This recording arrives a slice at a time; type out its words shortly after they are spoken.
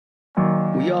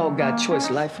We all got choice.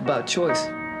 Life about choice.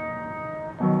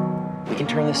 We can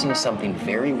turn this into something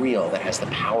very real that has the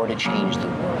power to change the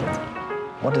world.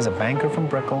 What does a banker from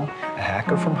Brickell, a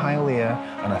hacker from Hialeah,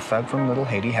 and a thug from Little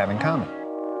Haiti have in common?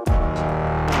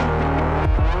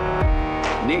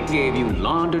 Nick gave you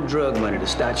laundered drug money to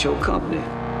start your company.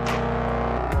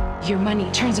 Your money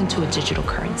turns into a digital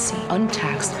currency,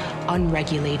 untaxed,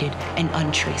 unregulated, and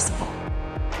untraceable.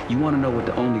 You want to know what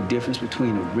the only difference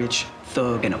between a rich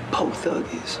thug and a poor thug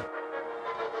is?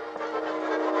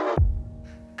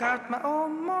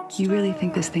 You really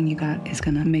think this thing you got is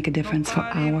gonna make a difference for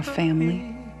our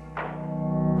family?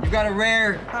 You've got a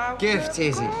rare gift,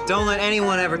 Izzy. Don't let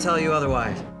anyone ever tell you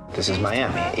otherwise. This is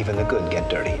Miami. Even the good get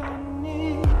dirty.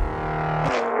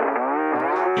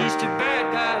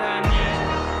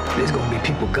 There's gonna be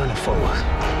people gunning for us.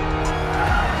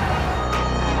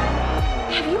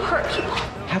 Have you hurt people?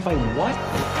 Have I what?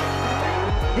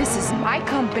 This is my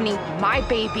company, my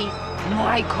baby,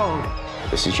 my code.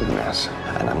 This is your mess,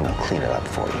 and I'm gonna clean it up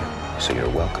for you. So you're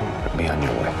welcome, but be on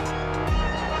your way.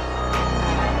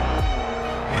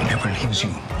 He never leaves you,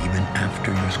 even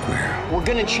after you're square. We're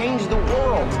gonna change the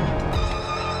world.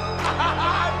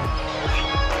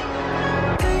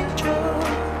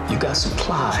 You got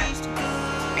supply,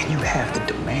 and you have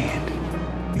the demand.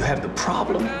 You have the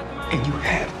problem, and you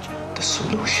have the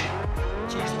solution.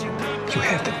 You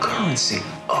have the currency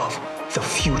of the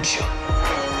future.